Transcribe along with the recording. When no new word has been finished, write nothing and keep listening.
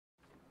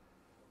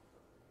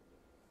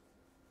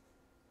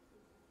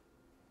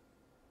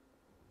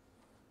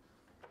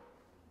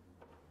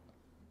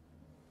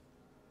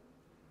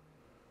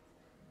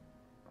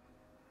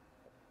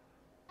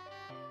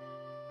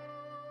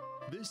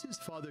This is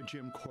Father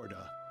Jim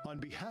Corda. On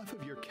behalf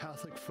of your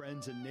Catholic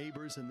friends and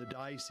neighbors in the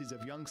Diocese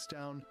of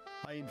Youngstown,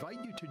 I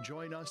invite you to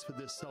join us for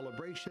this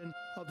celebration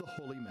of the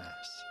Holy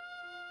Mass.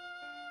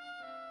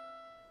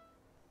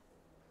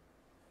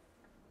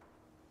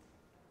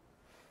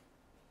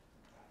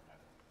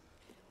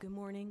 Good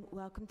morning.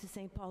 Welcome to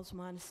St. Paul's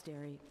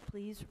Monastery.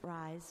 Please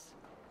rise.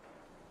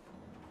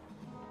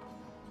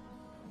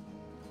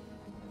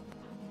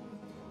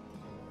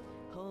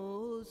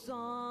 Hosanna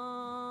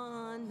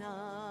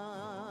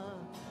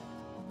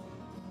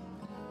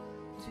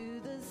to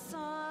the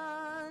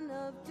Son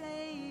of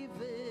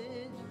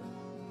David.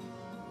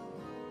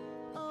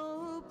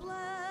 Oh,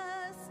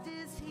 blessed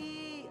is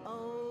he,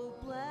 oh,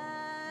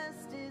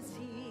 blessed is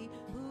he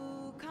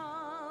who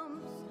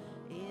comes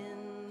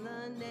in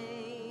the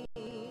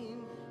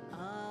name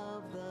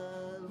of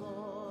the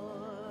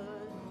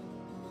Lord.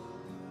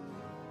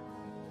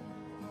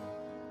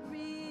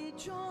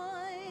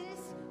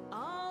 Rejoice,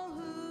 all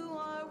who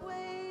are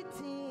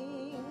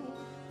waiting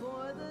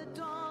for the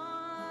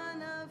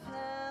dawn of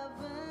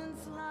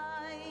heaven's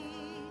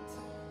light.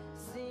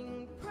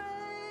 Sing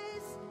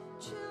praise,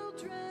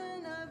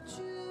 children of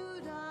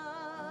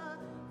Judah,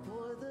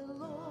 for the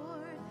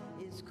Lord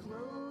is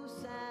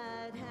close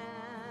at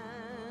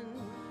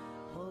hand.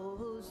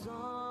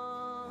 Hosanna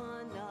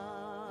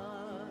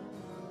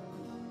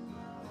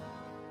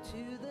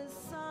to the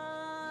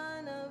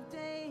Son of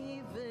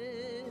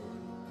David.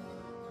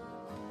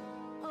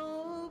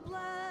 Oh,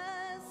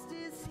 blessed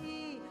is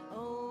he,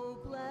 oh,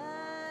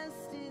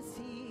 blessed is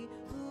he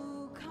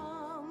who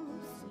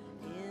comes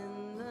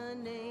in the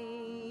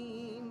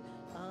name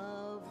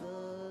of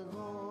the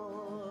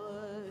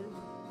Lord.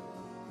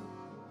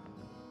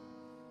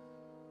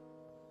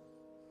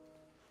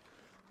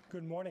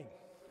 Good morning.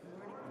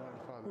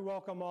 We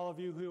welcome all of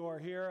you who are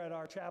here at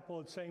our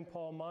chapel at St.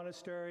 Paul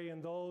Monastery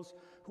and those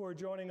who are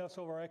joining us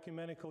over our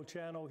ecumenical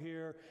channel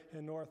here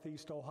in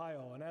Northeast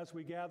Ohio. And as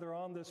we gather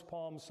on this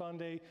Palm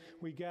Sunday,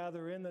 we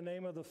gather in the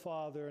name of the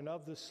Father and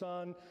of the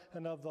Son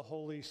and of the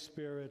Holy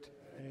Spirit.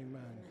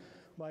 Amen.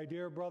 My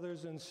dear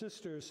brothers and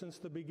sisters, since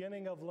the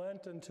beginning of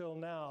Lent until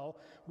now,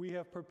 we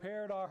have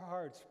prepared our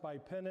hearts by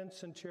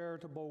penance and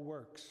charitable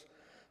works.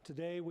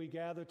 Today we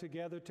gather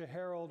together to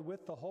herald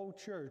with the whole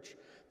church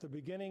the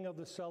beginning of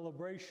the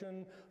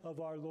celebration of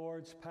our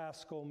Lord's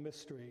Paschal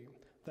mystery,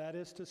 that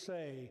is to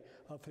say,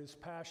 of his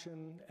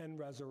passion and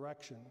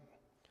resurrection.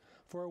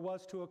 For it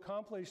was to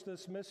accomplish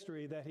this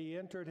mystery that he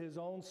entered his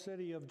own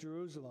city of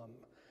Jerusalem.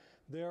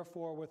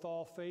 Therefore, with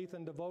all faith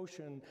and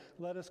devotion,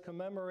 let us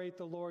commemorate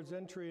the Lord's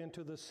entry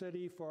into the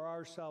city for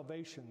our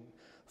salvation,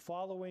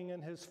 following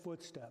in his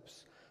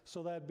footsteps,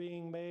 so that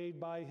being made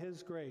by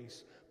his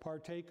grace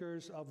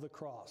partakers of the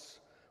cross,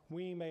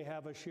 we may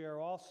have a share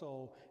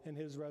also in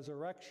his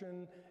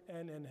resurrection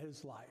and in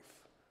his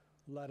life.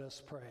 Let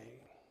us pray.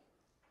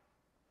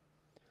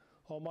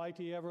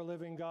 Almighty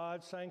ever-living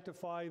God,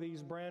 sanctify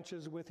these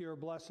branches with your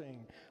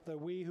blessing, that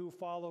we who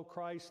follow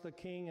Christ the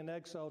King in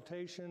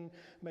exaltation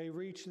may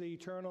reach the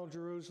eternal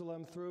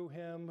Jerusalem through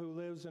him who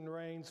lives and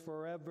reigns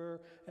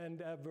forever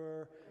and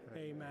ever.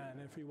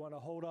 Amen. If you want to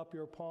hold up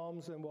your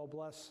palms, and we'll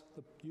bless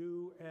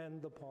you and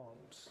the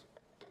palms.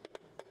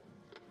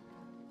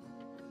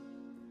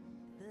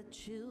 The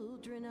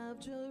children of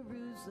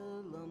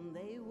Jerusalem,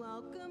 they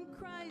welcome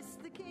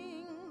Christ the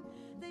King.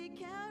 They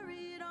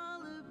carried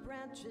olive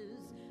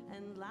branches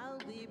and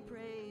loudly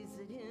praised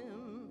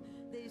him.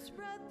 They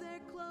spread their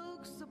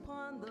cloaks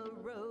upon the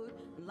road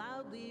and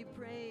loudly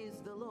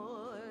praised the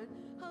Lord.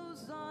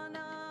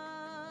 Hosanna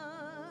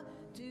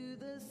to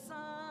the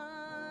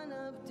Son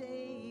of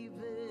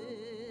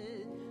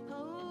David.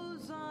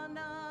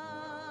 Hosanna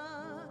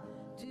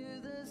to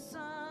the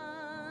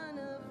Son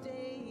of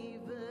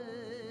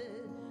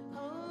David.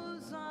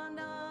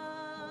 Hosanna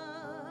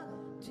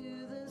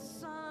to the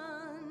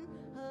Son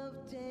of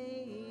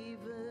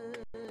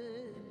David.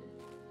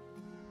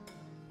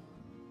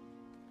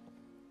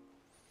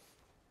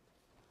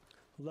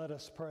 Let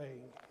us pray.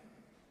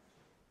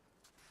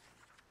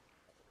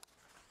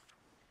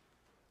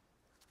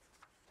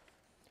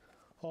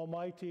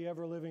 Almighty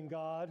ever-living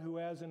God, who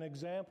as an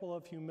example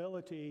of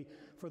humility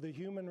for the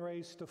human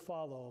race to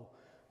follow,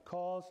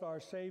 caused our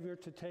Savior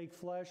to take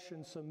flesh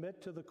and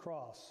submit to the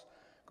cross,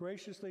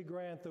 graciously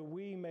grant that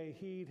we may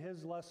heed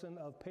his lesson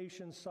of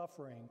patient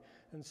suffering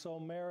and so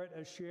merit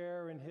a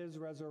share in his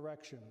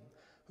resurrection,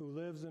 who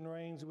lives and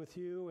reigns with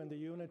you in the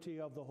unity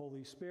of the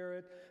Holy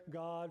Spirit,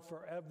 God,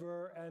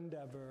 forever and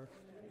ever.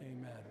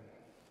 Amen.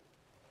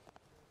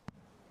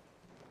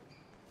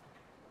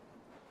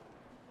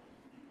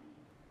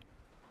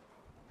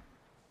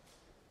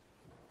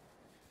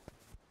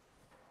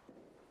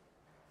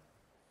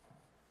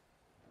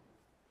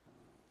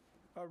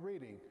 A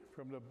reading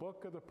from the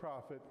book of the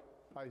prophet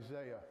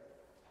Isaiah.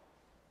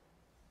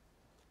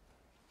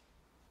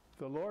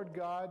 The Lord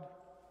God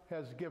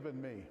has given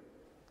me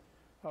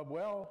a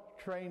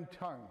well-trained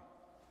tongue,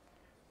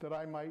 that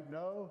I might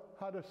know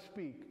how to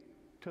speak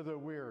to the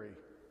weary,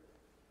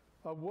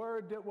 a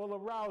word that will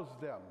arouse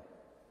them.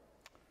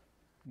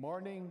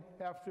 Morning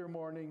after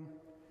morning,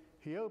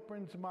 He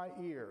opens my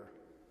ear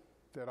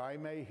that I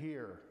may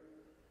hear,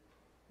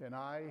 and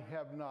I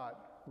have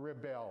not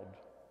rebelled,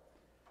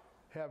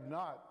 have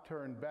not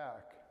turned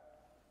back.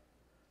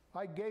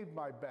 I gave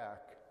my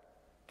back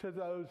to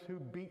those who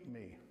beat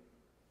me,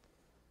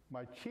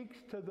 my cheeks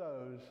to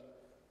those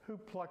who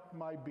plucked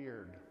my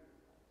beard.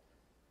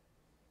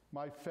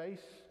 My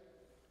face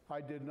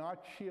I did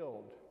not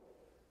shield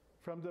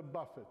from the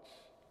buffets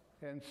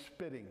and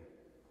spitting.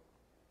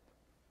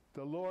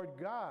 The Lord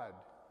God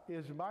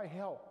is my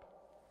help.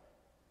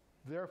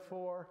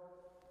 Therefore,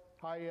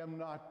 I am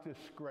not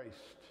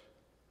disgraced.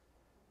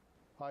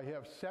 I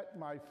have set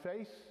my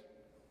face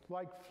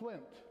like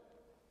flint,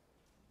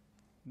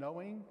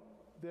 knowing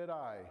that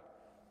I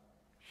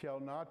shall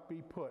not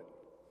be put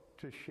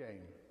to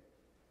shame.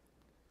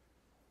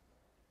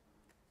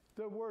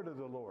 The word of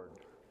the Lord.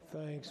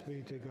 Thanks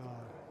be to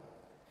God.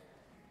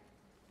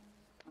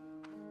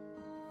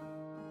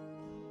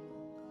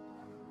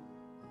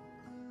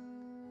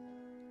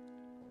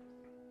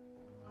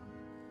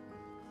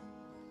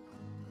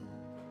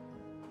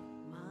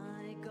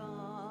 My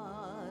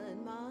God,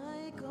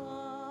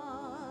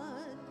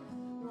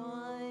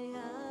 why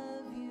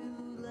have you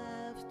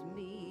left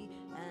me,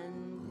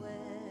 and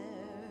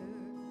where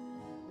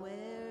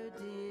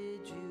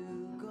did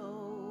you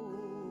go?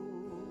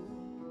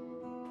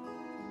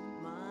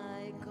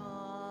 My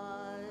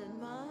God,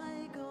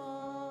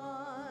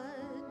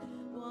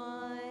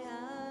 why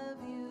have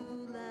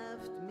you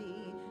left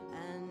me,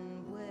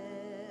 and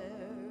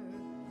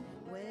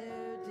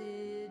where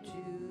did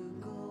you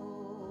go?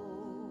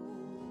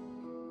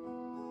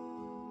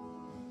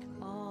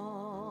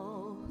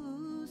 All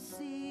who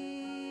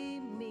see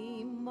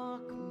me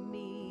mock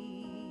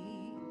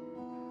me.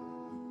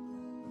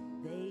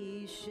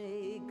 They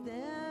shake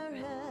their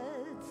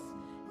heads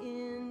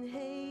in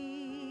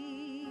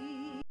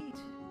hate.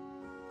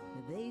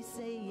 They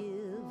say,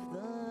 if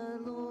the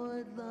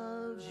Lord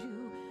loves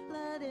you,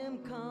 let him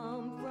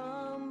come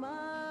from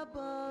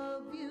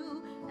above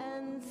you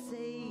and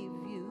save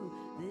you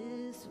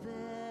this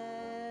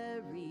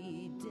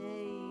very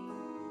day.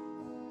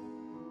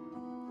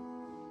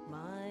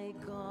 My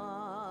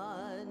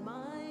God,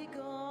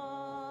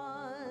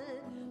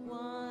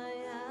 why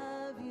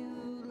have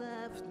you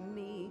left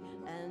me,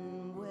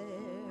 and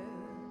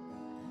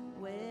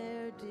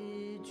where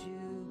did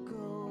you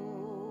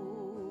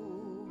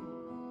go?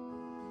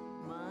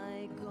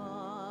 My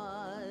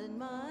God,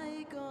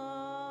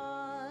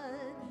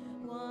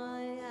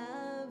 why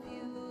have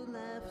you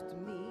left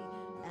me,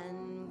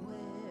 and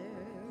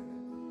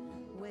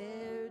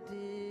where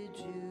did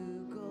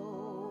you go?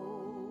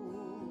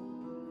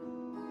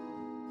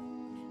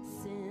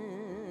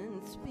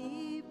 Since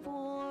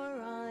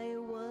before I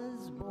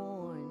was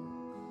born,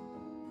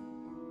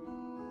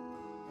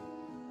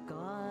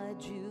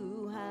 God,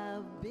 you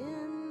have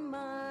been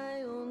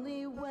my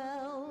only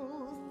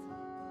wealth.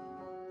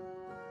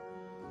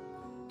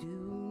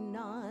 Do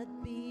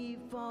not be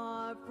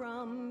far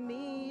from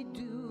me,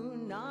 do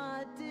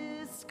not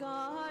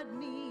discard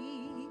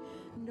me.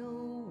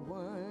 No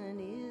one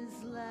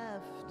is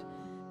left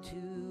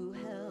to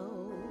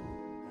help.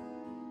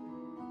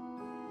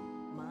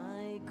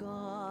 My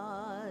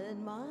God,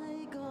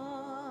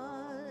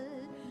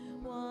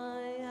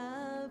 why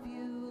have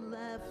you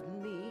left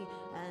me,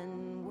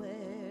 and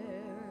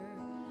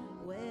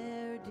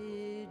where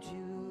did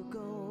you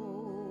go?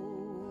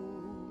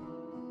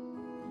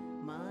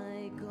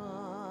 My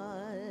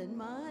God,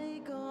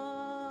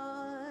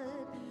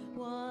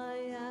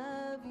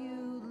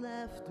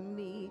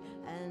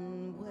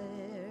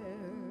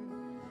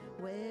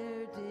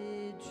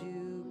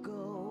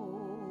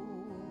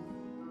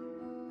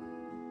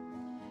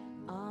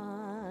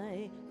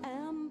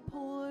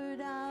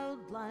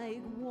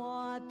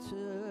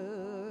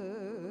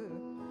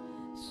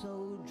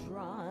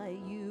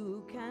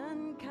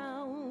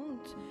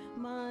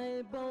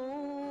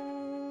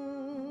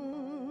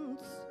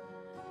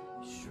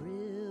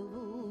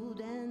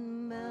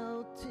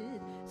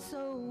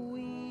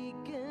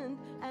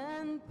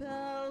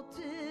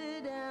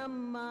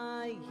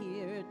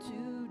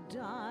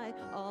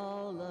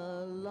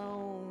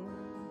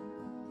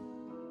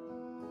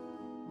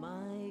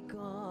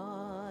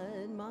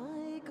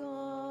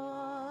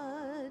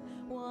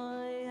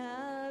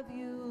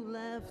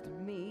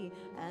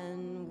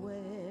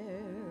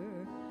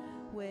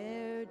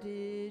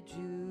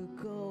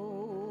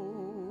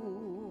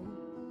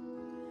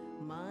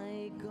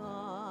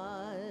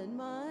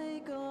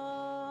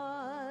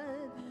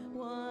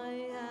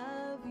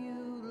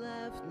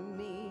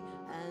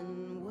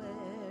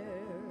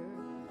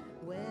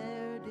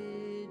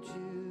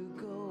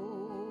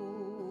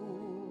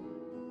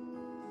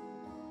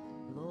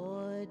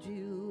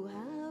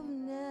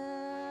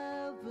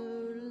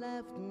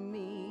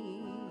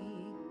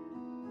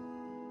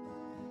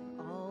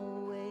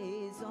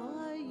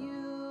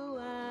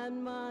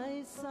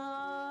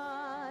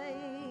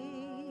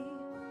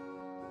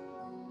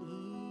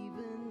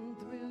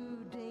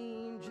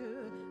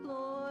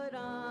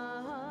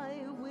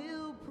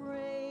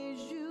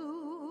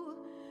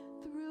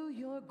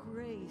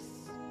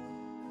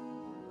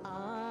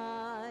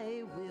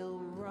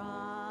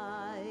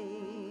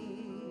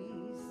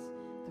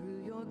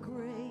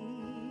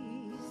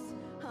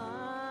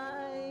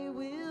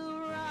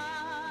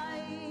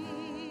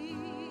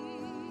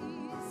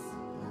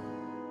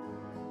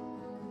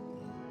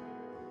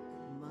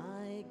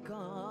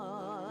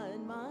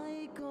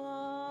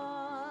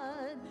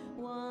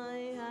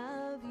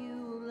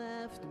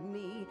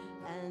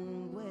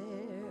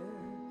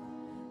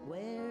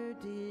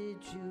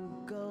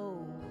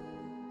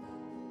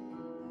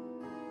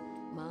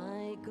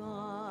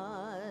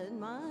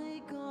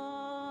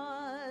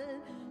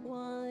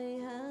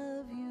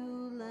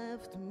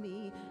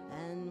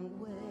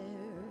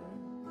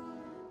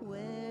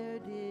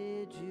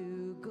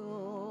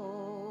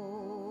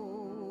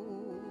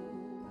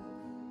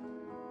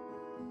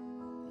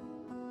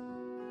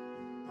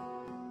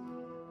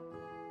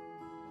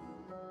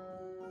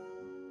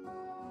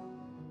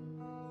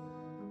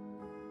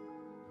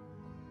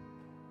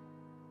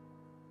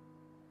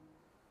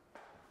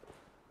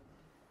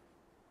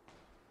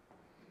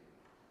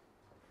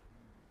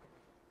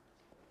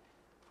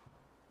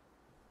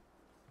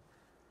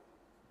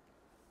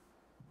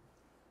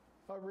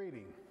 A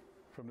reading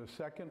from the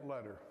second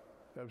letter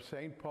of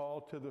St.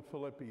 Paul to the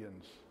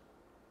Philippians.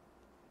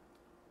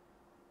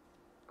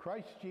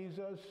 Christ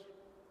Jesus,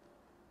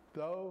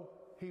 though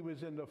he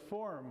was in the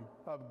form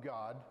of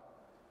God,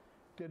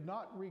 did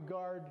not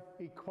regard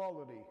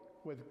equality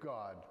with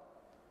God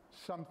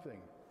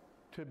something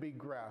to be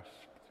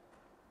grasped.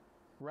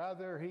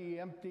 Rather, he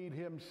emptied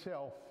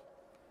himself,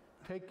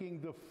 taking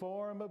the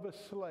form of a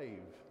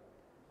slave,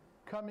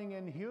 coming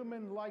in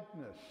human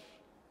likeness,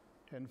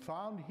 and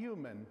found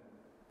human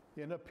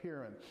in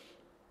appearance.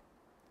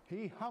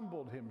 He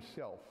humbled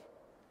himself,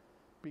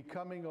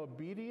 becoming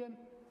obedient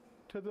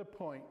to the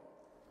point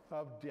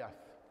of death,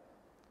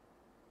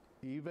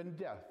 even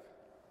death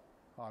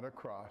on a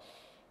cross.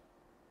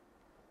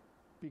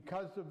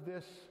 Because of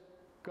this,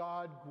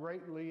 God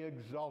greatly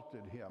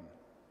exalted him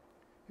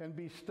and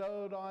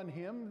bestowed on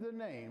him the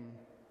name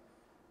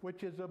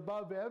which is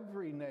above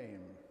every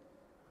name,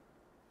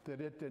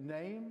 that at the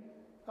name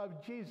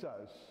of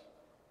Jesus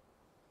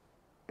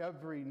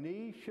every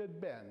knee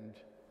should bend,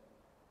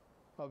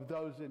 of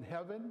those in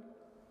heaven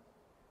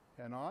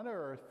and on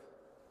earth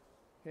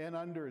and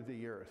under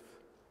the earth,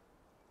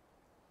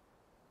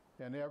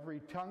 and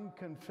every tongue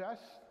confess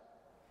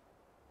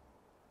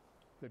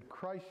that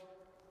Christ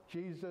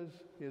Jesus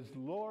is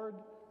Lord,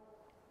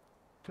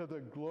 to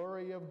the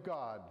glory of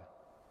God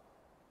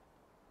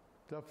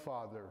the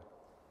Father.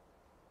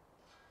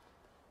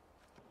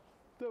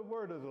 The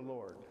word of the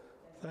Lord.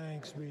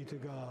 Thanks be to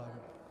God.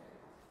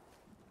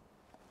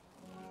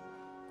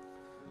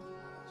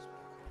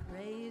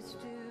 Praise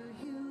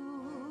to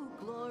you,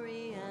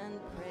 glory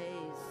and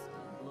praise,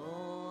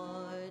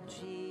 Lord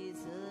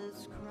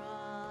Jesus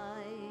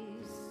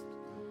Christ.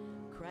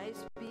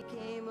 Christ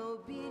became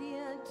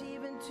obedient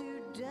even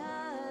to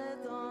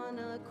death on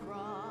a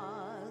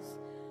cross.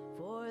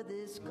 For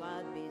this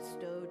God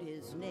bestowed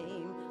his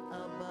name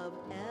above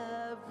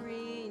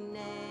every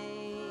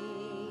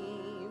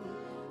name.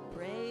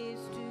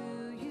 Praise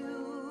to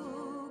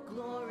you,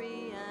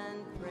 glory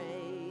and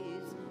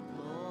praise,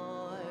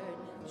 Lord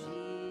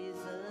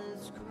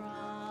Jesus Christ.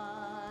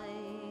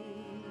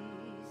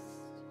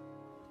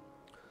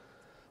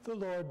 The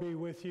Lord be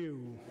with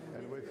you.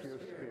 And with your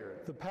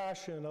spirit. The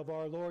Passion of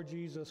our Lord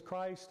Jesus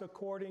Christ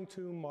according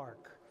to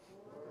Mark.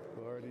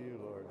 Glory to you,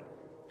 Lord.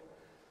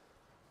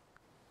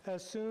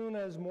 As soon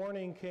as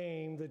morning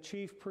came, the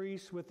chief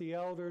priests with the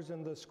elders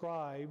and the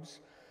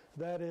scribes,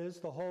 that is,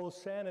 the whole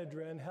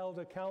Sanhedrin, held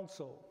a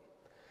council.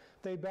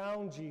 They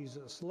bound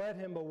Jesus, led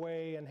him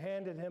away, and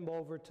handed him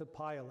over to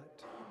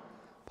Pilate.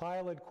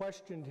 Pilate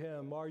questioned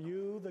him, "Are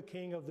you the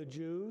king of the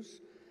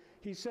Jews?"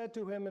 He said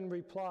to him in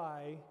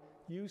reply,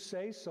 "You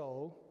say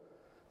so."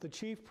 The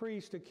chief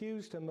priest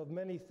accused him of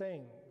many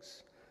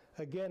things.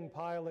 Again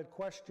Pilate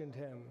questioned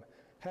him,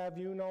 "Have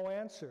you no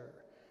answer?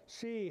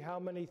 See how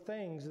many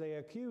things they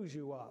accuse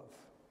you of."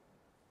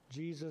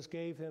 Jesus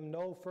gave him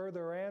no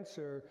further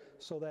answer,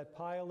 so that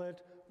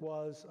Pilate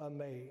was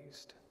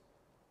amazed.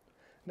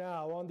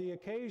 Now, on the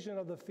occasion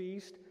of the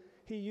feast,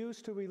 he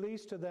used to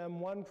release to them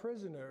one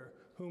prisoner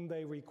whom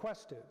they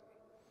requested.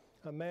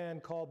 A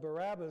man called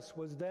Barabbas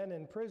was then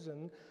in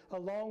prison,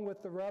 along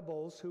with the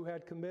rebels who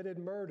had committed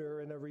murder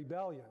in a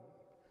rebellion.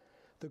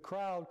 The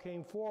crowd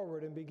came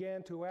forward and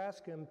began to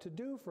ask him to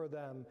do for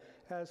them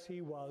as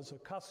he was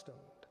accustomed.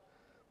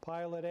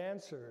 Pilate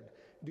answered,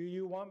 "Do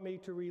you want me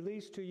to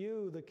release to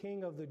you the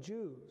king of the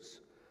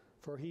Jews?"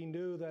 For he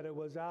knew that it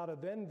was out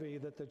of envy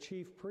that the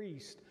chief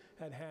priest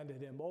had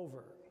handed him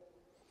over.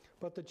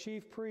 But the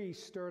chief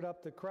priest stirred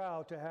up the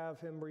crowd to have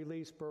him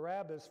release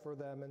Barabbas for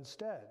them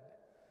instead.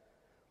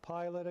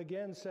 Pilate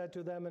again said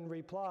to them in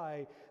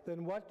reply,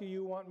 "Then what do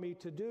you want me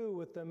to do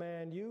with the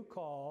man you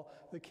call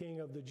the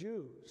king of the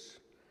Jews?"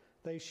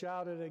 They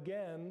shouted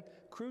again,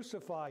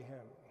 "Crucify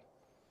him."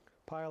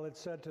 Pilate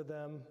said to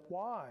them,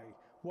 "Why?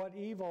 What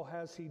evil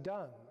has he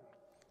done?"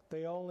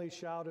 They only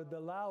shouted the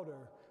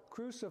louder,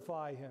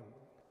 "Crucify him."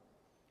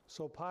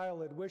 So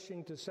Pilate,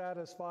 wishing to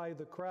satisfy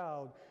the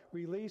crowd,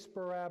 released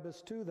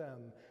Barabbas to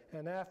them,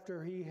 and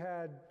after he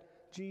had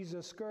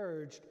Jesus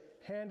scourged,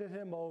 handed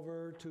him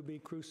over to be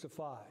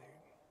crucified.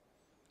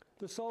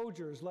 The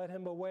soldiers led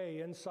him away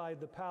inside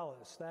the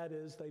palace, that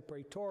is, the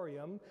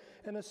praetorium,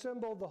 and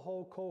assembled the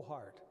whole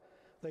cohort.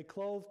 They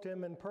clothed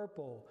him in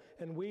purple,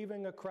 and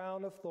weaving a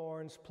crown of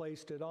thorns,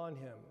 placed it on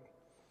him.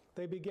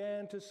 They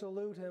began to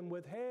salute him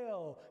with,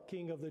 "Hail,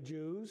 King of the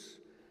Jews,"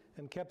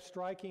 and kept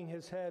striking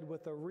his head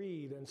with a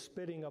reed and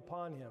spitting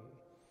upon him.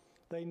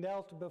 They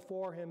knelt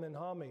before him in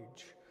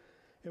homage.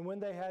 And when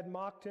they had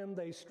mocked him,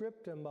 they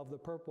stripped him of the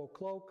purple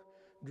cloak,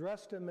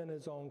 dressed him in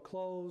his own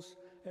clothes,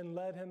 and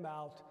led him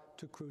out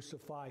to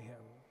crucify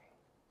him.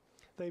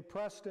 They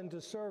pressed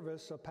into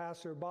service a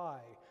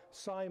passerby,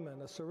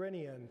 Simon, a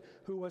Cyrenian,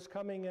 who was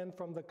coming in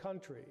from the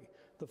country,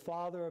 the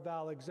father of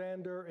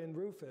Alexander and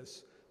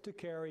Rufus, to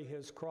carry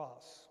his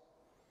cross.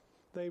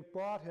 They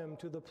brought him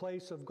to the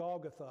place of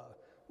Golgotha,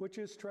 which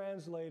is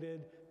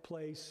translated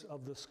place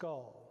of the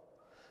skull.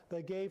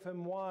 They gave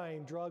him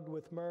wine drugged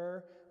with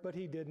myrrh, but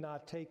he did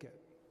not take it.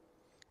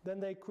 Then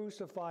they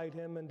crucified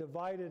him and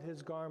divided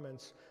his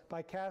garments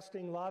by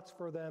casting lots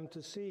for them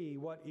to see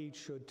what each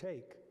should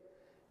take.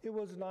 It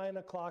was 9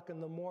 o'clock in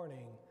the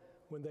morning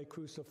when they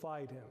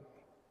crucified him.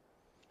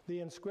 The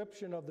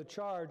inscription of the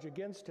charge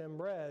against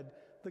him read,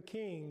 "The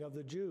King of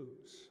the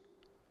Jews."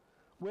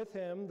 With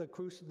him,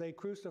 they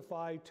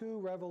crucified 2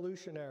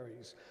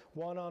 revolutionaries,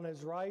 one on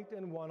his right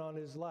and one on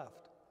his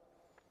left.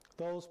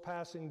 Those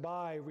passing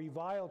by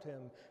reviled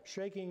him,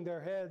 shaking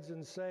their heads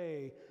and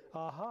say,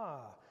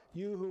 "Aha!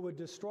 You who would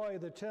destroy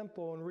the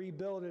temple and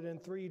rebuild it in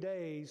 3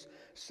 days,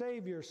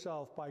 save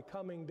yourself by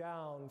coming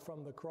down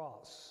from the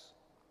cross."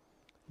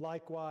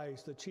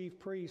 Likewise, the chief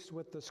priests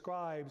with the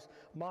scribes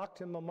mocked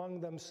him among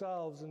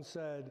themselves and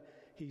said,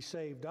 "He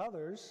saved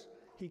others,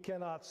 he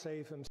cannot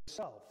save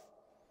himself.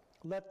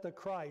 Let the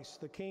Christ,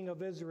 the King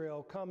of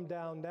Israel, come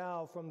down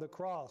now from the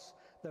cross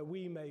that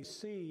we may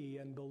see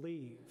and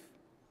believe."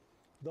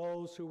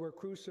 Those who were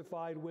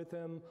crucified with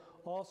him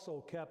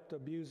also kept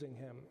abusing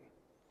him.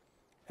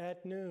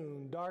 At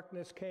noon,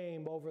 darkness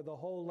came over the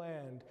whole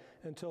land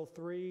until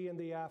 3 in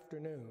the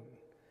afternoon.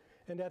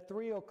 And at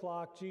 3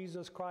 o'clock,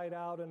 Jesus cried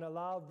out in a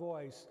loud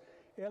voice,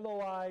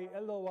 "Eloi,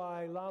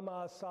 Eloi,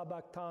 lama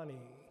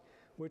sabachthani,"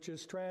 which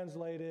is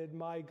translated,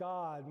 my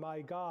God,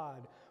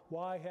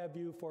 why have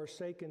you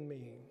forsaken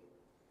me?"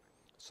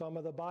 Some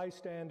of the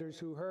bystanders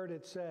who heard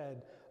it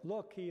said,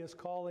 "Look, he is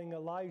calling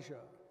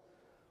Elijah."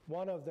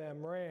 One of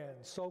them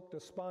ran, soaked a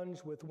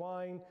sponge with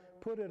wine,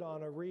 put it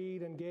on a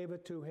reed, and gave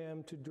it to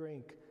him to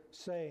drink,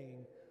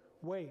 saying,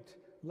 "Wait,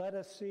 let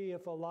us see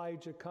if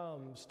Elijah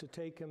comes to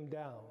take him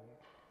down."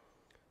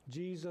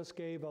 Jesus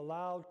gave a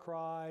loud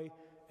cry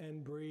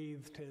and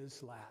breathed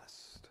his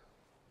last.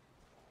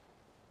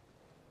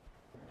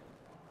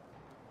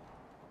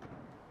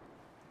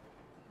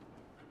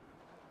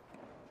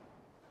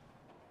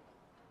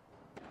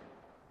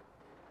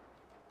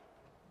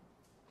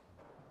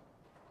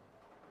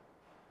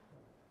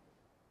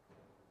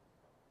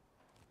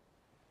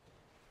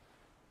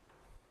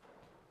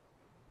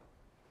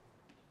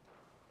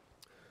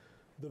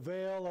 The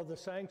veil of the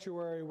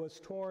sanctuary was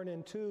torn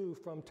in 2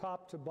 from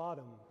top to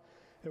bottom.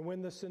 And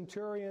when the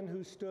centurion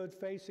who stood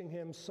facing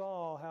him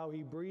saw how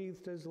he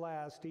breathed his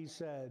last, he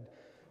said,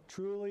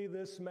 "Truly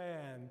this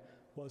man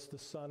was the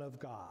Son of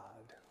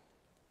God."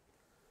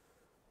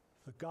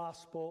 The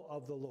Gospel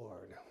of the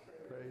Lord.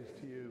 Praise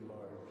to you,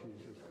 Lord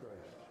Jesus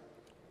Christ.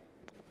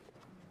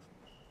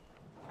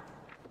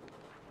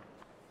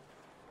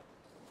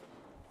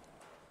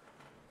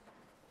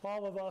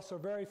 All of us are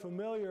very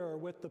familiar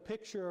with the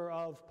picture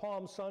of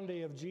Palm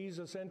Sunday of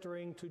Jesus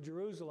entering to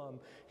Jerusalem.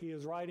 He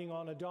is riding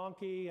on a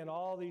donkey, and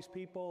all these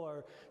people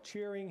are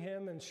cheering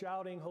him and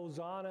shouting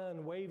Hosanna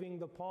and waving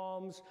the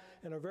palms,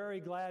 and are very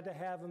glad to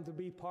have him to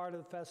be part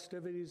of the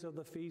festivities of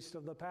the feast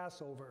of the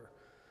Passover.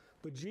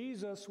 But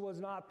Jesus was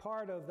not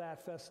part of that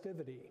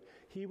festivity.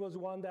 He was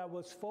one that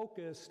was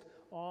focused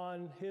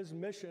on his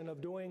mission of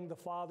doing the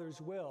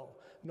Father's will,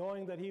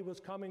 knowing that he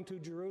was coming to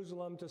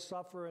Jerusalem to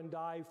suffer and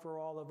die for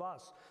all of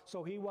us.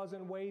 So he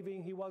wasn't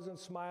waving, he wasn't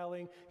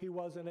smiling, he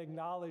wasn't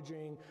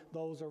acknowledging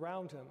those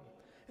around him.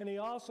 And he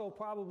also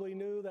probably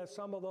knew that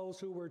some of those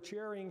who were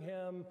cheering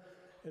him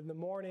in the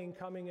morning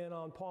coming in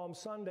on Palm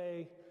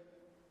Sunday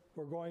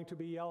were going to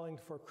be yelling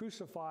for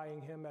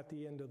crucifying him at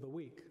the end of the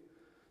week.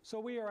 So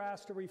we are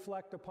asked to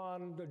reflect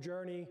upon the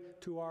journey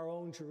to our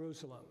own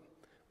Jerusalem.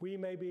 We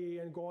may be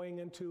going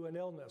into an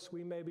illness.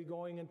 We may be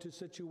going into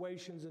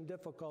situations and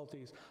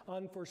difficulties,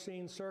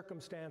 unforeseen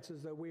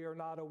circumstances that we are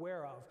not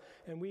aware of.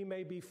 And we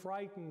may be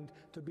frightened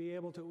to be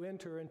able to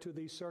enter into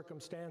these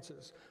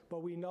circumstances.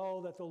 But we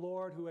know that the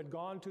Lord who had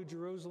gone to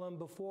Jerusalem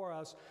before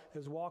us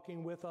is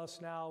walking with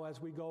us now as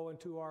we go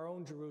into our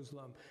own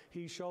Jerusalem.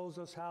 He shows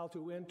us how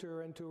to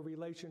enter into a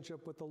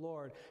relationship with the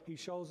Lord. He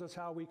shows us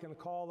how we can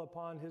call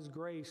upon his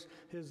grace,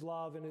 his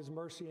love, and his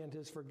mercy and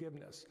his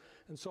forgiveness.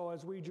 And so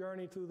as we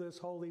journey through this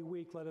Holy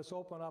Week, let us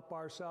open up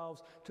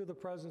ourselves to the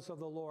presence of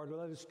the Lord.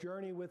 Let us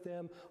journey with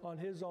him on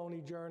his only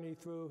journey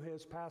through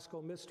his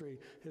paschal mystery,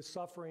 his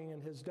suffering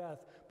and his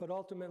death. But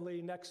ultimately,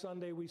 next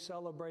Sunday we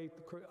celebrate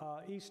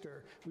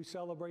Easter. We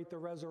celebrate the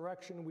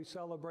resurrection. We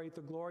celebrate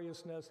the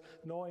gloriousness,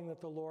 knowing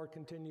that the Lord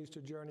continues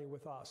to journey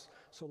with us.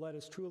 So let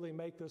us truly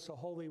make this a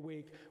holy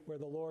week where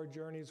the Lord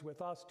journeys with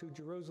us to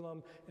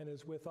Jerusalem and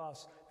is with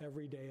us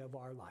every day of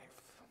our life.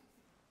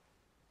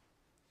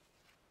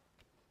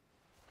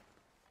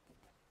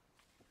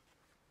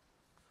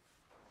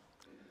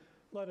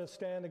 Let us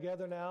stand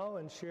together now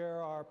and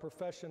share our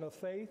profession of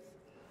faith.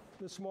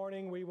 This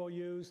morning we will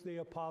use the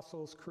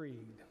Apostles'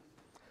 Creed.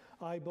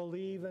 I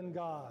believe in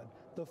God,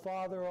 the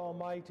Father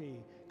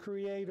Almighty,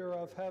 creator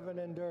of heaven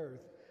and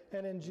earth,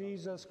 and in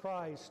Jesus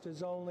Christ,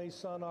 his only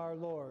Son, our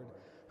Lord,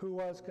 who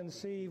was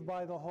conceived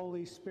by the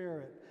Holy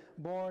Spirit,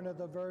 born of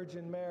the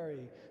Virgin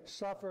Mary,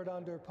 suffered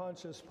under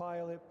Pontius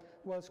Pilate,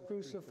 was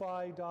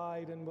crucified,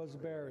 died, and was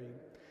buried.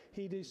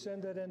 He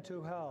descended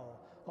into hell.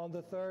 On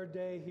the 3rd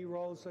day he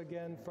rose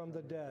again from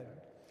the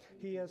dead.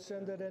 He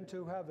ascended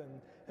into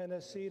heaven and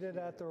is seated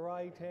at the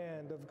right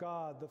hand of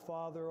God the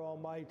Father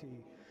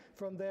Almighty.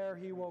 From there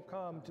he will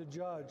come to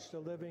judge the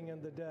living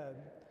and the dead.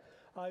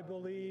 I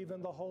believe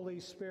in the Holy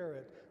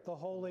Spirit, the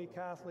Holy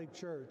Catholic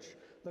Church,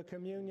 the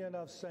communion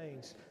of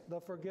saints,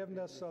 the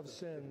forgiveness of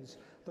sins,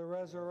 the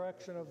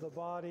resurrection of the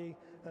body,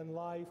 and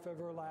life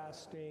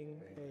everlasting.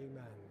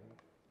 Amen.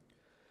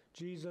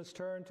 Jesus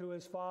turned to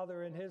his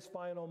Father in his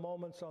final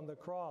moments on the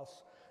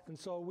cross, and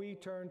so we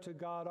turn to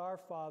God our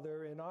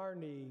Father in our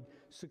need,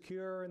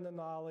 secure in the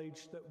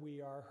knowledge that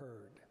we are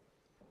heard.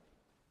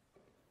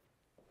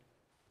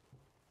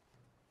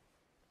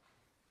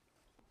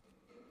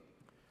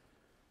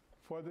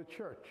 For the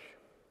church,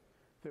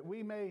 that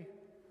we may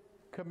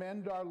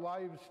commend our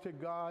lives to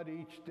God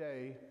each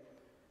day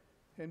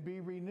and be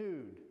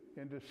renewed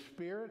in the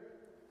spirit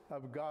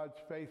of God's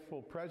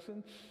faithful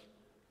presence,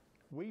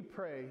 we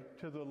pray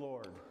to the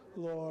Lord.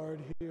 Lord,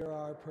 hear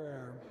our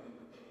prayer.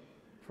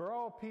 For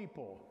all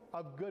people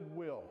of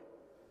goodwill,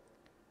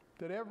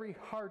 that every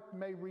heart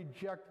may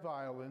reject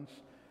violence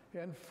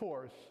and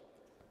force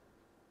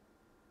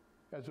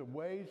as a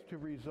ways to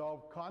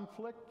resolve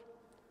conflict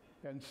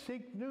and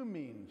seek new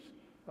means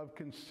of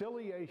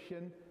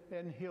conciliation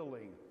and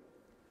healing,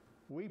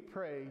 we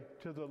pray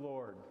to the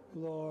Lord.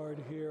 Lord,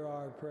 hear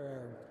our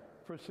prayer.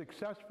 For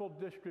successful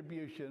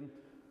distribution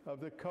of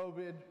the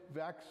COVID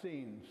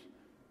vaccines,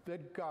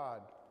 that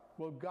God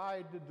will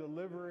guide the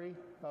delivery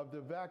of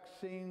the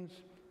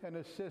vaccines and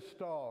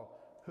assist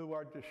all who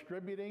are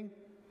distributing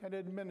and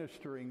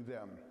administering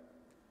them.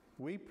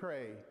 We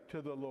pray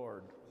to the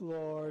Lord.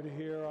 Lord,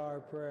 hear our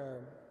prayer.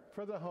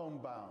 For the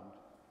homebound,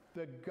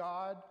 that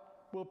God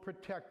will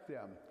protect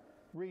them,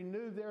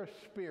 renew their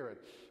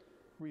spirits,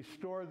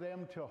 restore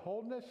them to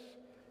wholeness,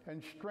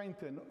 and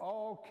strengthen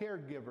all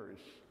caregivers.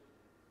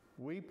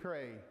 We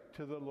pray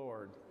to the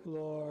Lord.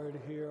 Lord,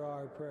 hear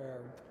our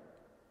prayer.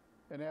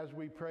 And as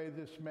we pray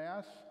this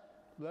Mass,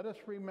 let us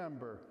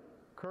remember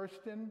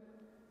Kirsten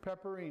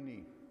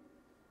Pepperini.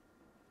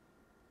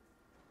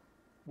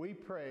 We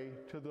pray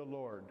to the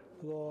Lord.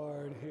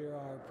 Lord, hear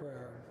our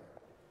prayer.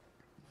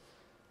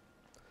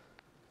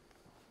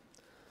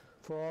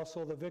 For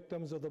also the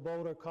victims of the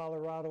Boulder,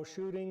 Colorado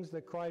shootings,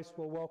 that Christ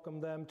will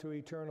welcome them to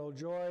eternal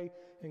joy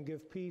and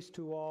give peace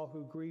to all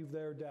who grieve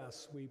their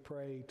deaths, we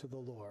pray to the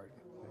Lord.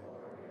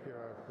 Hear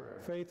our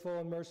prayer. Faithful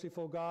and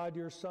merciful God,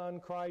 your Son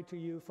cried to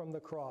you from the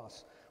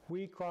cross.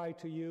 We cry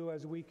to you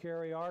as we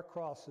carry our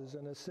crosses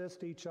and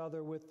assist each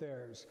other with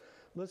theirs.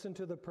 Listen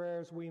to the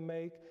prayers we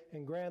make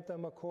and grant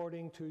them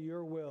according to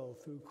your will,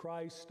 through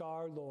Christ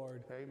our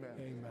Lord. Amen.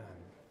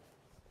 Amen.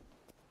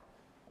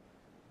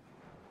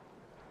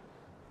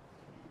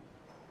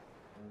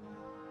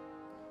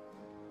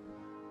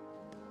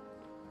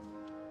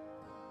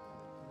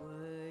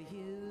 Were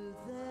you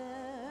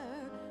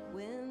there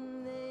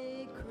when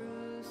they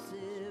crucified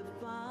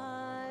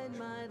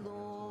my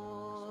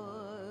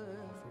Lord?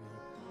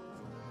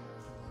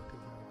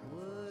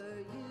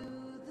 Were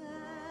you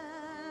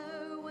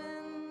there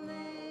when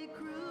they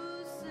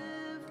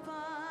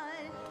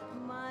crucified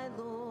my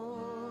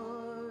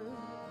Lord?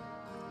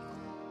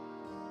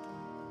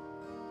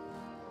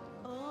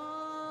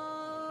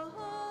 Oh,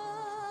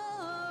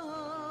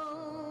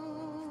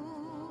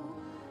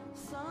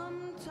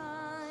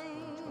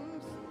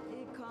 sometimes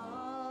it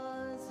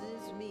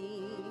causes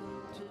me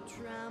to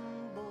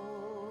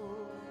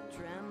tremble,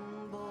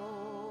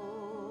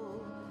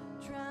 tremble,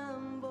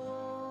 tremble.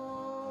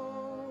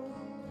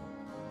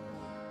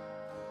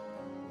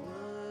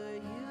 Were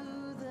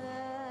you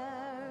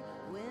there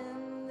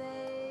when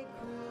they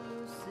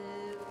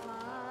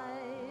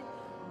crucified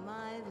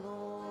my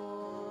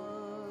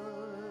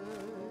Lord?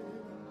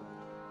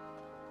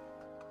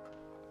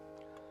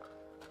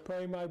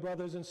 Pray, my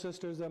brothers and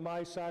sisters, that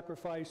my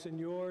sacrifice and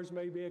yours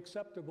may be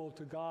acceptable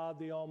to God,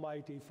 the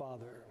Almighty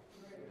Father.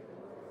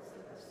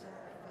 The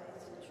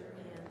sacrifice at your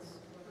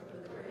hands for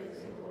the praise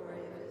and glory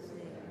of his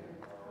name,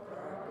 for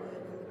our good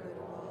and the good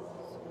of all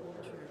his holy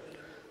church.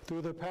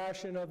 Through the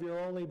passion of your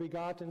only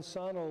begotten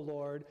Son, O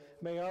Lord,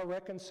 may our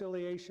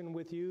reconciliation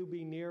with you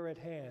be near at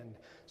hand,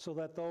 so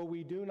that though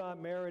we do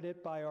not merit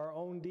it by our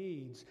own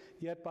deeds,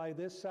 yet by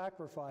this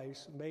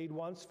sacrifice, made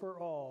once for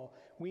all,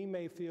 we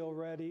may feel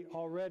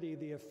already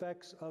the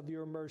effects of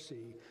your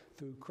mercy.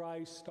 Through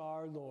Christ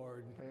our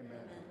Lord. Amen.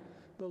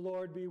 The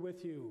Lord be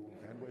with you.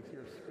 And with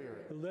your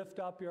spirit. Lift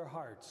up your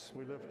hearts.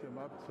 We lift them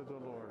up to the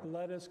Lord.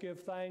 Let us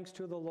give thanks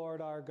to the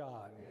Lord our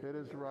God. It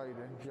is right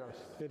and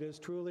just. It is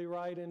truly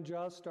right and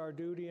just, our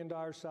duty and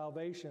our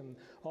salvation,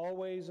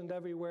 always and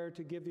everywhere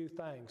to give you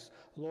thanks,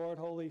 Lord,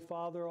 Holy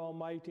Father,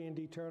 Almighty and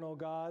eternal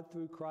God,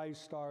 through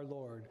Christ our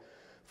Lord.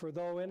 For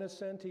though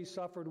innocent, he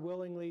suffered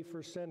willingly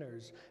for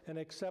sinners and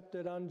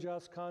accepted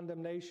unjust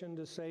condemnation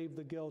to save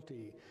the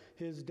guilty.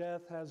 His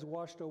death has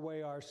washed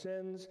away our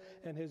sins,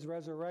 and his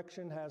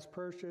resurrection has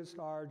purchased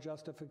our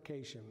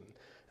justification.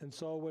 And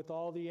so with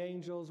all the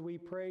angels we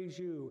praise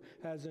you,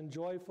 as in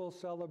joyful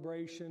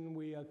celebration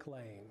we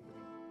acclaim.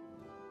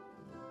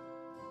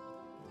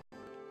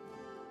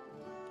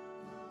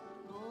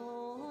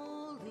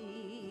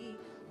 Holy,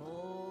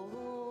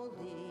 holy,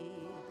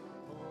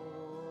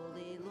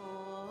 holy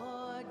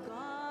Lord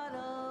God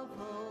of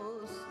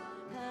hosts,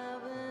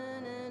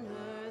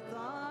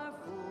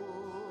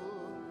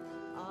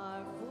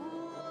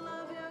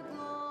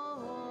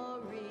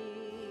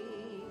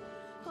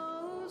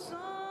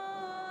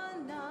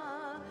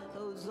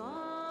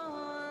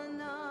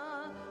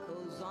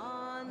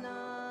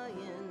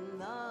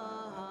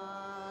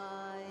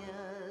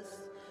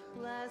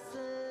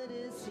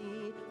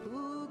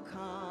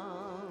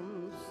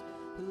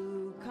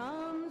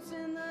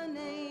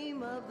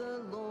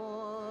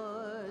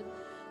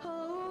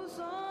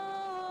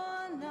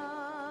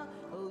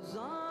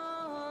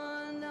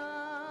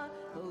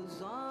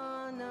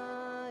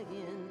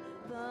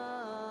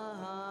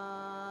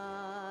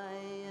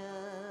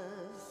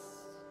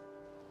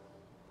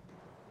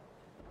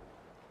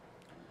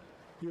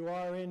 You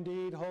are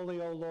indeed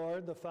holy, O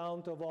Lord, the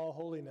fount of all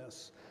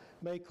holiness.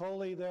 Make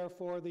holy,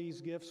 therefore,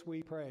 these gifts,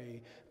 we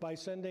pray, by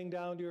sending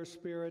down your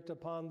Spirit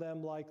upon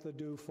them like the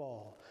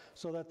dewfall,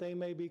 so that they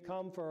may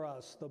become for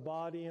us the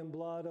body and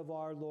blood of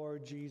our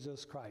Lord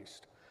Jesus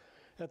Christ.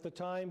 At the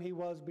time he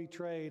was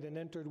betrayed and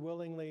entered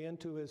willingly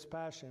into his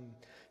passion,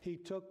 he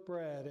took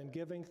bread and,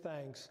 giving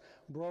thanks,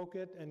 broke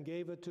it and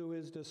gave it to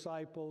his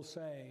disciples,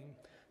 saying,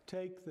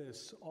 "Take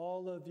this,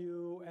 all of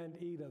you,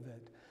 and eat of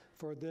it,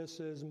 for this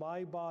is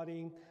my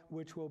body,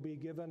 which will be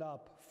given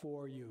up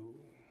for you."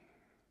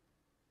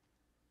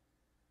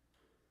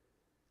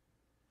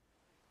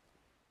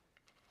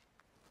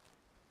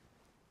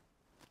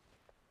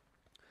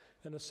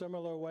 In a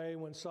similar way,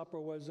 when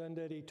supper was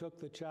ended, he took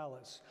the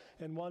chalice,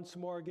 and once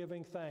more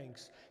giving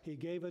thanks, he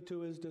gave it to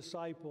his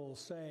disciples,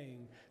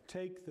 saying,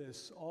 "Take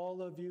this,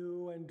 all of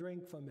you, and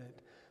drink from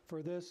it,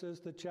 for this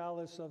is the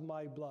chalice of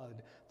my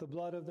blood, the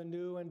blood of the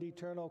new and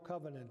eternal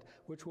covenant,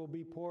 which will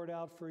be poured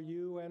out for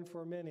you and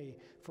for many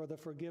for the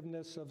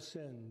forgiveness of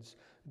sins.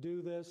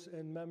 Do this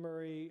in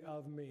memory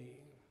of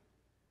me."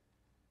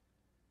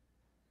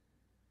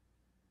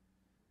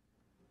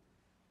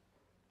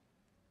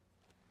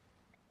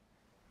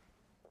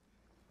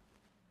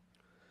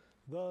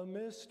 The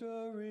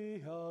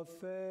mystery of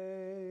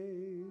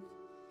faith.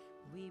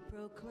 We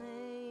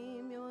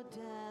proclaim your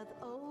death,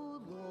 O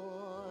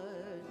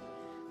Lord,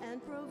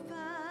 and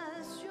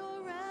profess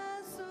your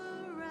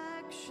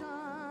resurrection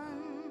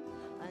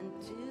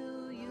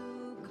until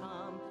you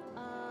come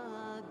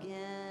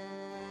again.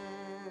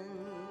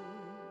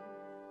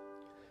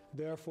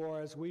 Therefore,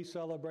 as we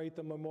celebrate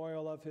the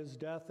memorial of his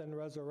death and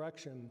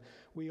resurrection,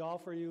 we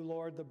offer you,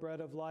 Lord, the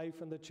bread of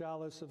life and the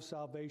chalice of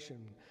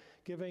salvation,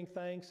 giving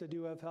thanks that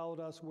you have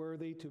held us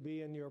worthy to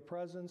be in your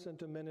presence and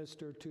to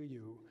minister to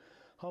you.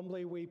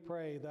 Humbly we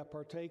pray that,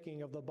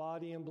 partaking of the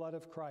body and blood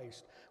of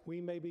Christ, we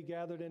may be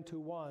gathered into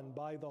one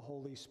by the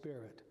Holy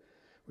Spirit.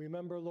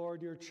 Remember,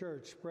 Lord, your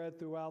church spread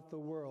throughout the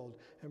world,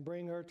 and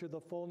bring her to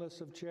the fullness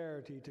of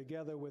charity,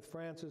 together with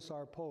Francis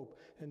our Pope,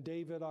 and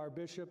David our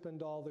Bishop,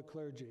 and all the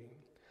clergy.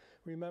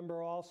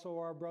 Remember also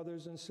our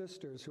brothers and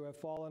sisters who have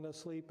fallen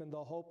asleep in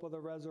the hope of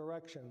the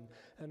resurrection,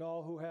 and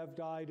all who have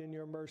died in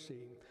your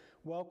mercy.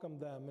 Welcome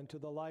them into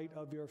the light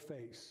of your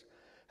face.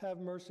 Have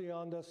mercy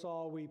on us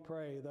all, we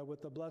pray, that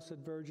with the Blessed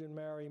Virgin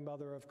Mary,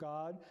 Mother of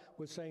God,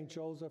 with Saint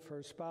Joseph,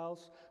 her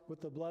spouse,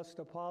 with the blessed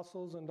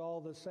apostles and all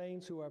the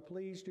saints who have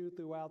pleased you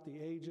throughout the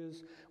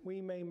ages,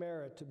 we may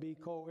merit to be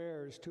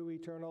co-heirs to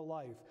eternal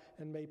life,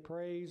 and may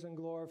praise and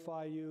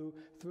glorify you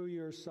through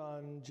your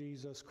Son,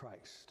 Jesus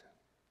Christ.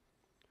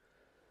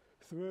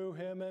 Through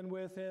him and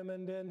with him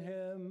and in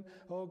him,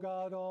 O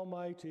God,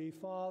 Almighty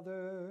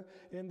Father,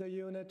 in the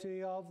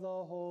unity of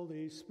the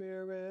Holy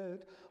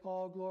Spirit,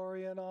 all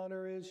glory and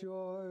honor is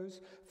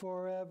yours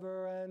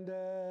forever and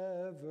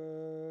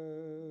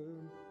ever.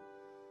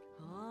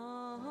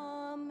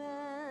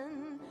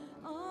 Amen.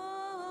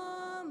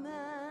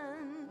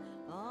 Amen.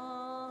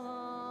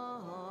 Amen.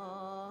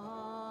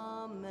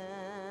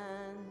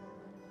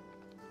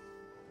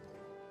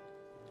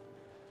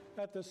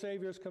 At the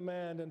Savior's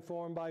command,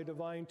 informed by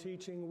divine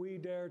teaching, we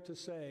dare to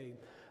say,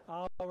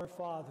 Our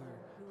Father,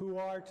 who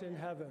art in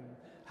heaven,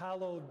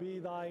 hallowed be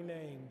thy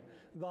name.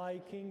 Thy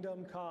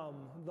kingdom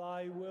come,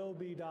 thy will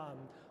be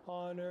done,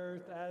 on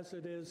earth as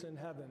it is in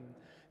heaven.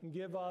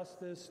 Give us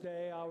this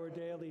day our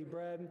daily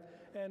bread,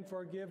 and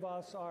forgive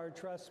us our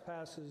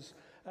trespasses,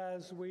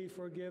 as we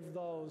forgive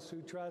those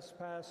who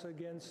trespass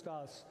against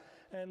us.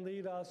 And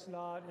lead us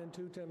not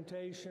into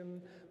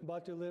temptation,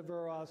 but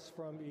deliver us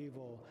from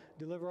evil.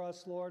 Deliver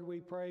us, Lord,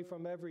 we pray,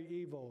 from every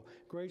evil.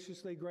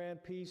 Graciously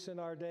grant peace in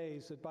our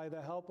days, that by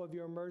the help of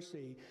your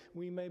mercy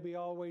we may be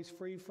always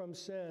free from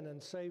sin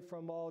and safe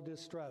from all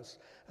distress,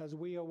 as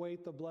we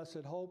await the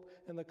blessed hope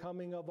and the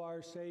coming of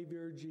our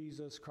Savior,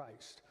 Jesus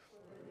Christ.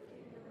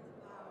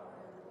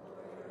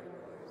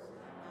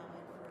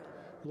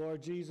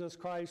 Lord Jesus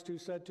Christ, who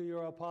said to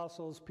your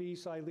apostles,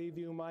 "Peace I leave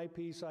you, my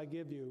peace I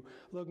give you,"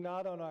 look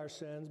not on our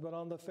sins, but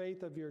on the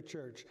faith of your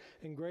church,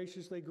 and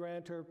graciously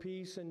grant her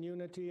peace and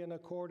unity in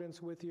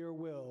accordance with your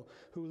will,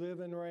 who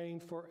live and reign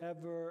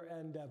forever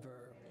and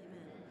ever.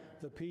 Amen.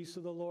 The peace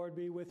of the Lord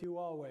be with you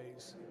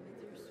always. And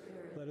with your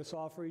spirit. Let us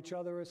offer each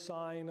other a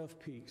sign of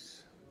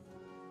peace.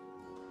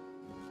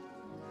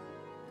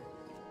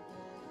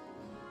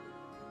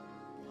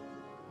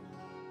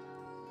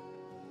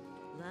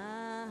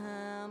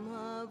 Lamb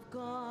of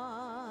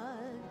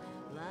God,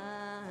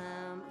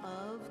 Lamb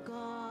of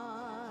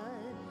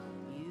God,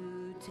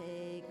 you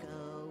take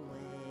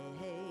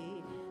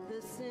away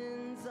the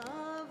sins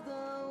of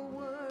the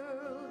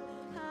world.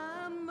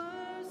 Have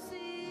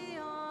mercy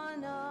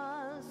on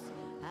us,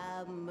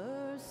 have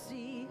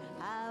mercy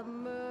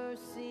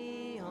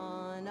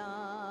on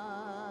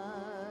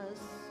us.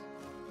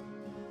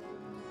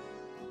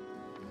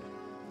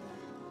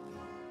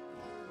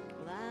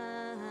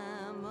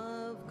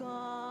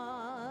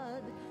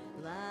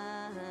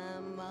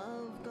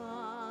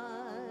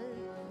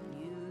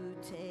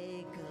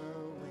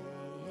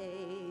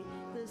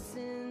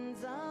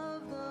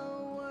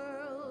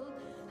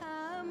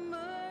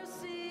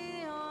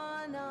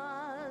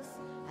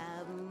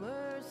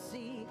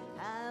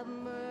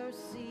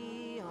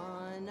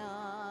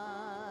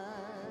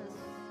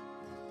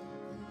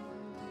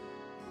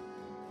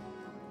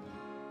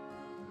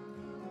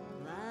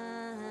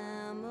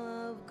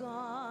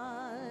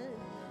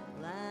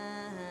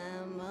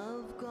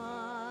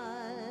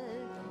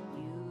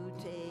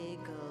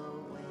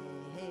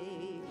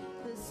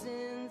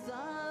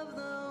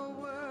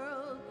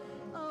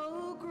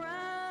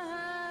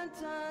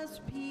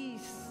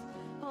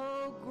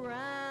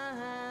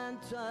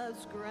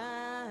 Jesus,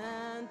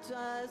 grant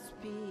us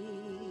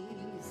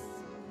peace.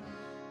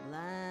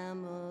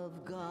 Lamb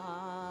of God.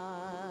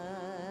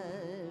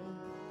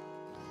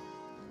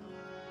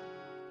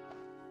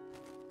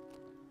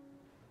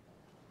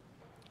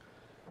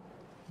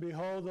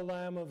 Behold the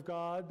Lamb of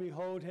God,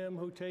 behold him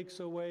who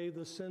takes away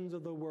the sins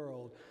of the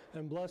world,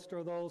 and blessed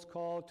are those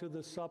called to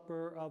the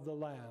supper of the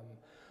Lamb.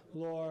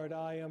 Lord,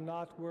 I am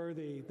not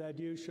worthy that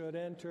you should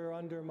enter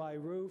under my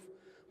roof,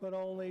 but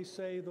only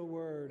say the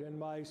word, and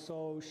my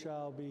soul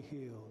shall be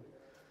healed.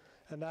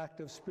 An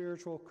act of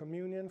spiritual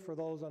communion for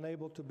those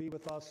unable to be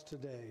with us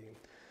today.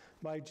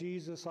 My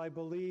Jesus, I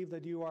believe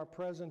that you are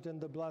present in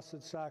the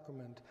Blessed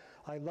Sacrament.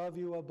 I love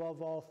you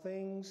above all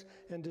things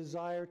and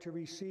desire to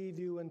receive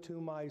you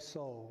into my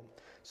soul.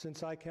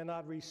 Since I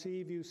cannot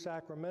receive you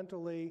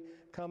sacramentally,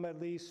 come at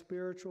least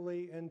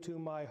spiritually into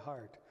my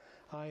heart.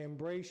 I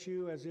embrace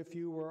you as if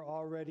you were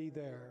already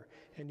there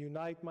and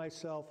unite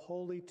myself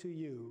wholly to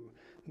you.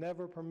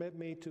 Never permit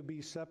me to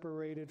be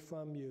separated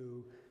from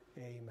you.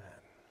 Amen.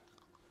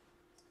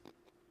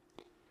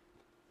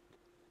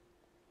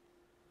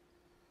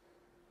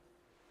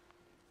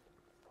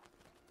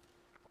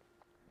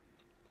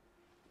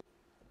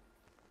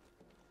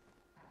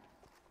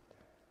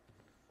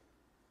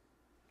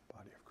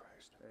 Body of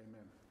Christ.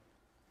 Amen.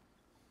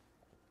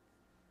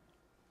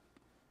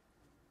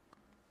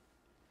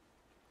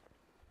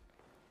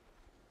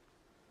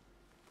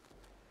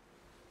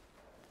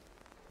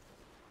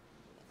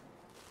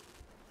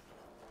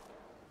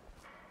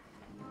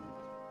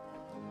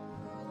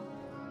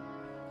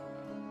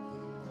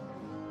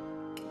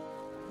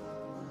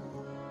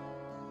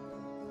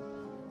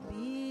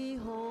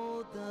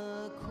 Behold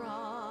the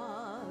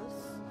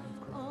cross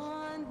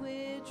on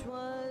which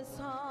was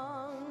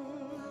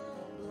hung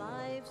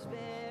life's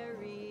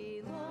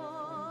very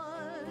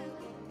Lord,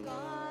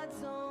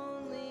 God's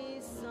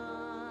only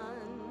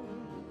Son,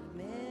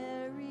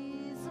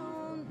 Mary's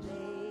own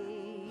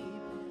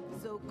babe,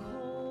 so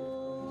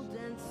cold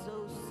and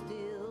so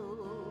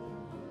still,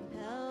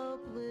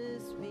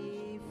 helpless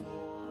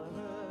before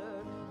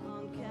her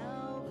on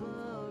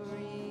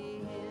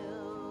Calvary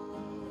Hill.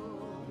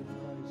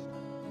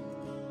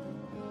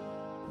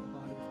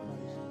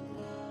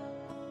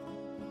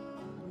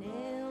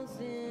 Nails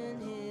in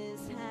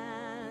his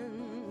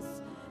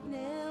hands,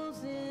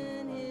 nails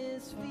in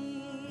his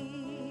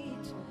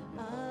feet,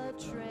 a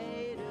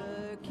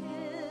traitor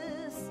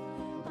kiss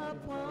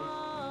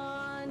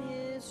upon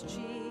his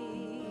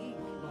cheek,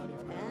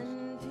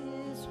 and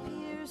his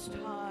pierced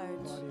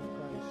heart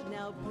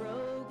now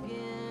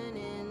broken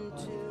in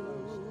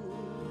two,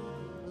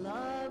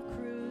 love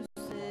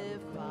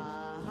crucified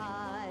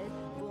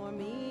for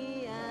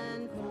me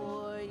and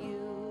for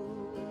you.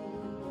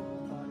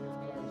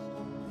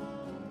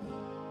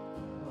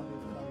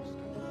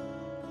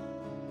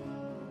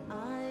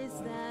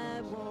 Eyes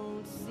that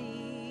won't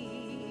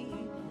see,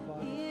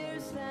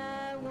 ears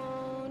that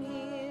won't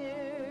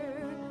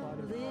hear,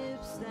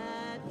 lips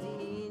that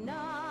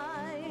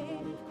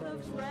deny a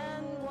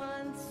friend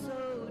once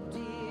so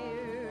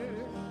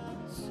dear.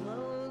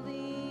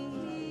 Slowly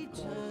he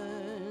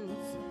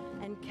turns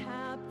and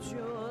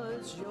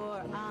captures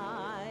your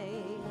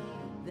eye,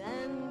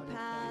 then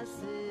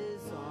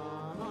passes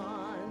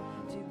on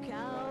to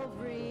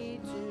Calvary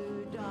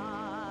to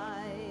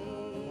die.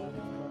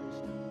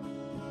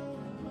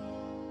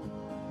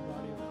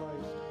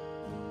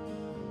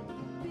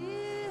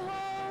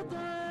 Behold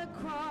the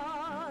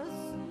cross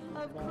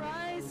of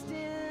Christ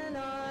in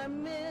our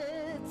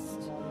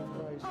midst.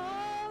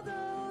 All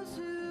those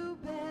who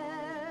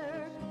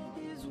bear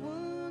his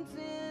wounds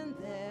in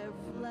their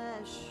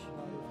flesh,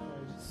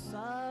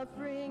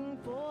 suffering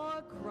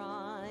for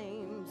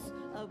crimes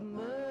of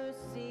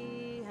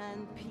mercy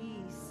and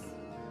peace,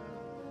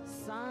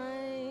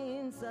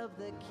 signs of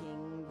the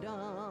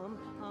kingdom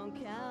on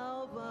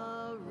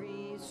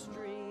Calvary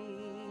Street.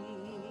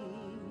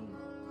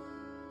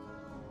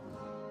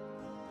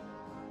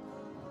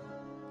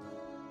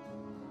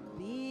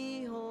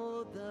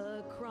 Behold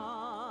the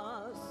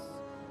cross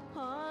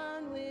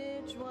on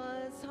which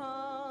was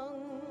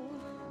hung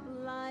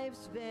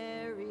life's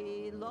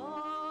very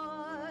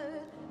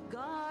Lord,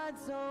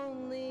 God's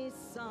only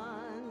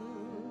Son,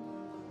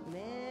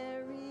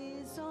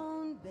 Mary's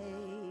own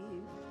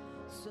babe,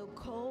 so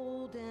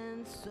cold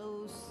and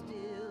so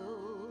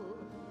still,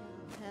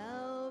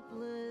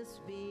 helpless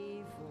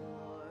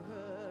before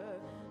her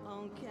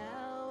on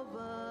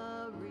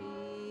Calvary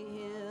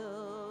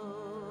Hill.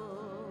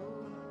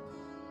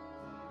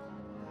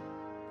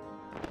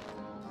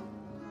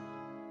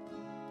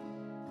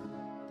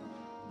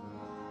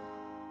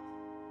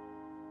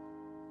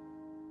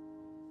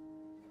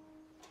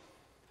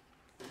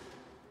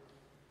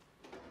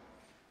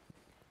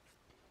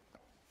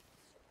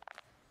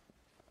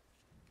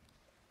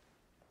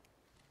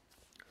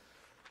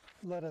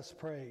 Let us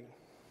pray.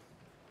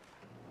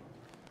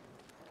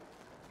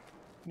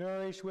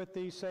 Nourished with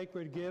these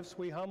sacred gifts,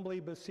 we humbly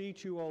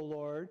beseech you, O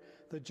Lord,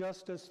 that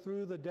just as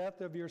through the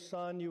death of your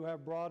Son you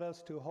have brought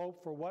us to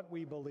hope for what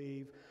we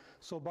believe,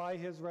 so by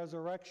his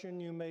resurrection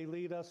you may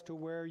lead us to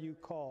where you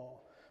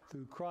call.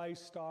 through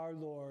Christ our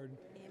Lord.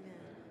 Amen.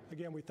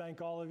 Again, we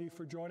thank all of you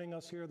for joining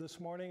us here this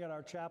morning at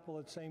our chapel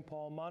at St.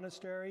 Paul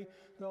Monastery,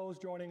 those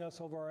joining us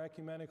over our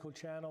ecumenical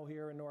channel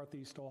here in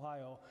Northeast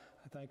Ohio.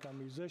 I thank our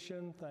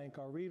musicians, thank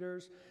our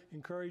readers,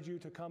 encourage you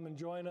to come and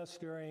join us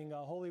during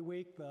Holy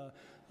Week. The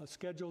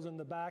schedule's in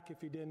the back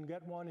if you didn't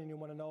get one and you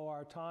want to know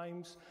our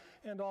times.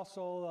 And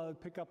also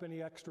pick up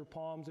any extra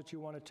palms that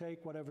you want to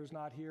take. Whatever's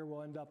not here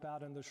will end up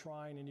out in the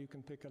shrine and you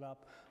can pick it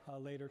up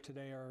later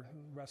today or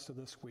rest of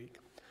this week.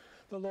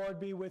 The Lord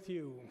be with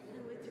you.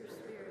 And with your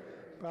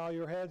spirit. Bow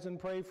your heads and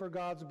pray for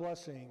God's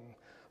blessing.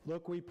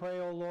 Look, we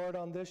pray, O Lord,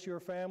 on this your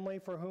family,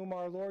 for whom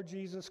our Lord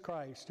Jesus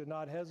Christ did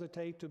not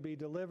hesitate to be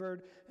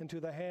delivered into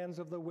the hands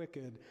of the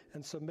wicked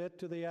and submit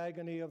to the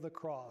agony of the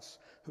cross,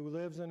 who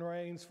lives and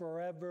reigns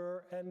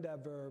forever and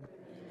ever.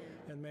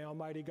 Amen. And may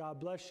Almighty God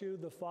bless you,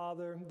 the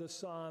Father, the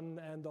Son,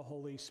 and the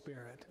Holy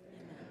Spirit.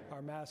 Amen.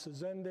 Our Mass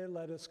is ended.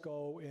 Let us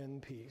go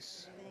in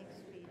peace.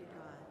 Thanks be to God.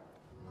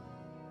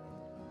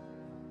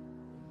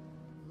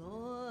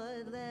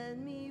 Lord, let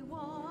me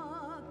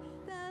walk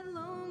that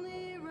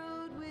lonely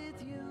road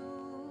with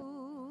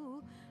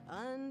you,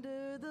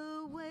 under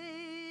the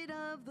weight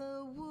of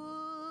the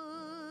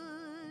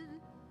wood.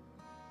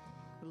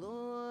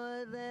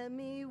 Lord, let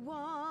me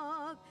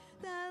walk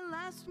that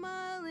last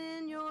mile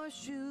in your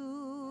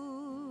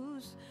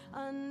shoes,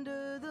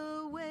 under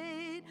the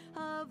weight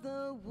of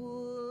the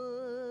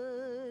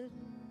wood.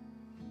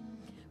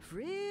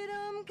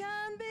 Freedom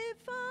can be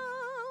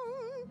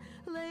found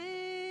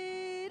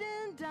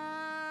laden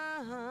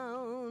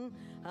down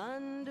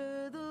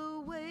under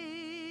the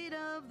weight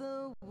of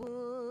the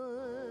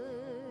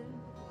wood.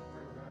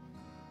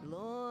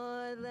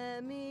 Lord,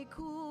 let me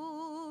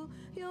cool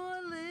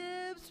your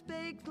lips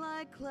baked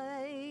like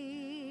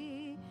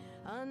clay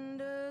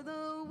under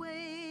the